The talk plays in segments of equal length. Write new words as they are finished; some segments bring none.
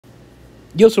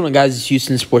Yo, what's going on, guys? It's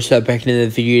Houston Sports Hub back into the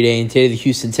video today, and today the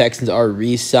Houston Texans are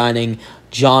re-signing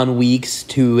John Weeks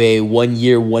to a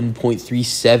one-year,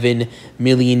 $1.37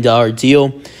 million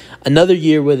deal. Another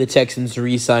year where the Texans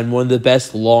re-sign one of the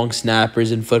best long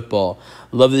snappers in football.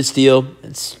 Love this deal.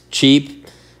 It's cheap.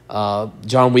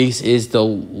 John Weeks is the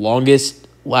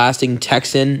longest-lasting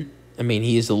Texan.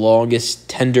 He is the longest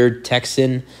tenured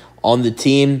Texan on the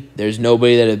team. There's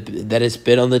nobody that has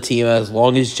been on the team as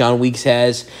long as John Weeks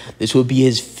has. This will be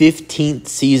his 15th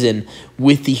season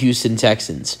with the Houston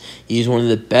Texans. He's one of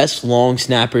the best long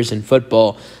snappers in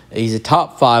football. He's a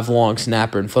top 5 long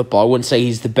snapper in football. I wouldn't say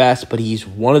he's the best, but he's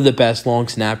one of the best long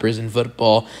snappers in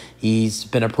football. He's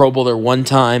been a Pro Bowler one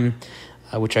time,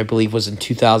 which I believe was in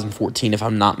 2014, if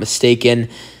I'm not mistaken.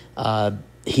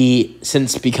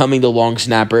 Since becoming the long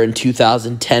snapper in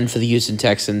 2010 for the Houston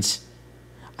Texans,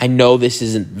 I know this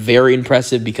isn't very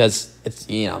impressive because it's,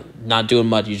 not doing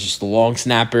much. He's just a long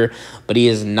snapper, but he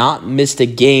has not missed a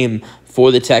game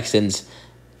for the Texans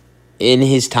in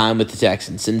his time with the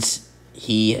Texans. Since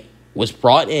he was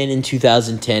brought in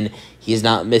 2010, he has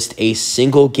not missed a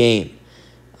single game.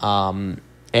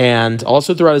 And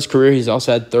also throughout his career, he's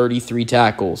also had 33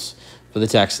 tackles for the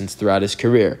Texans throughout his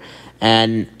career.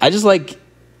 And I just like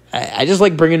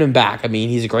bringing him back.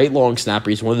 He's a great long snapper.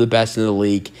 He's one of the best in the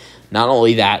league. Not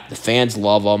only that, the fans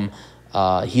love him.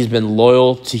 He's been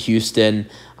loyal to Houston.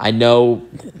 I know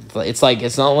it's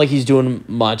not like he's doing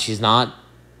much. He's not,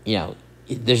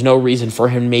 there's no reason for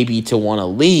him maybe to want to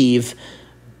leave.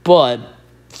 But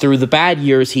through the bad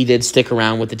years, he did stick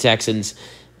around with the Texans.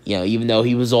 Even though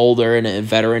he was older and a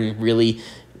veteran,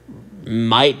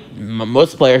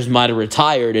 most players might have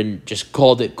retired and just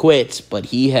called it quits. But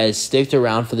he has sticked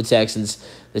around for the Texans.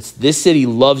 This city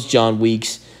loves John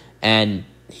Weeks, and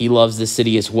he loves the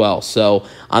city as well. So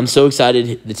I'm so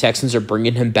excited the Texans are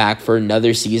bringing him back for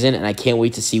another season, and I can't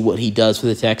wait to see what he does for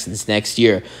the Texans next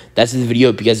year. That's the video.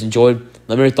 If you guys enjoyed,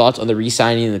 let me know your thoughts on the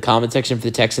re-signing in the comment section for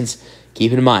the Texans.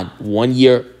 Keep in mind, 1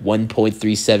 year,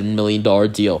 $1.37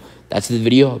 million deal. That's the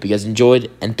video. Hope you guys enjoyed,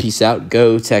 and peace out.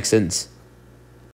 Go Texans.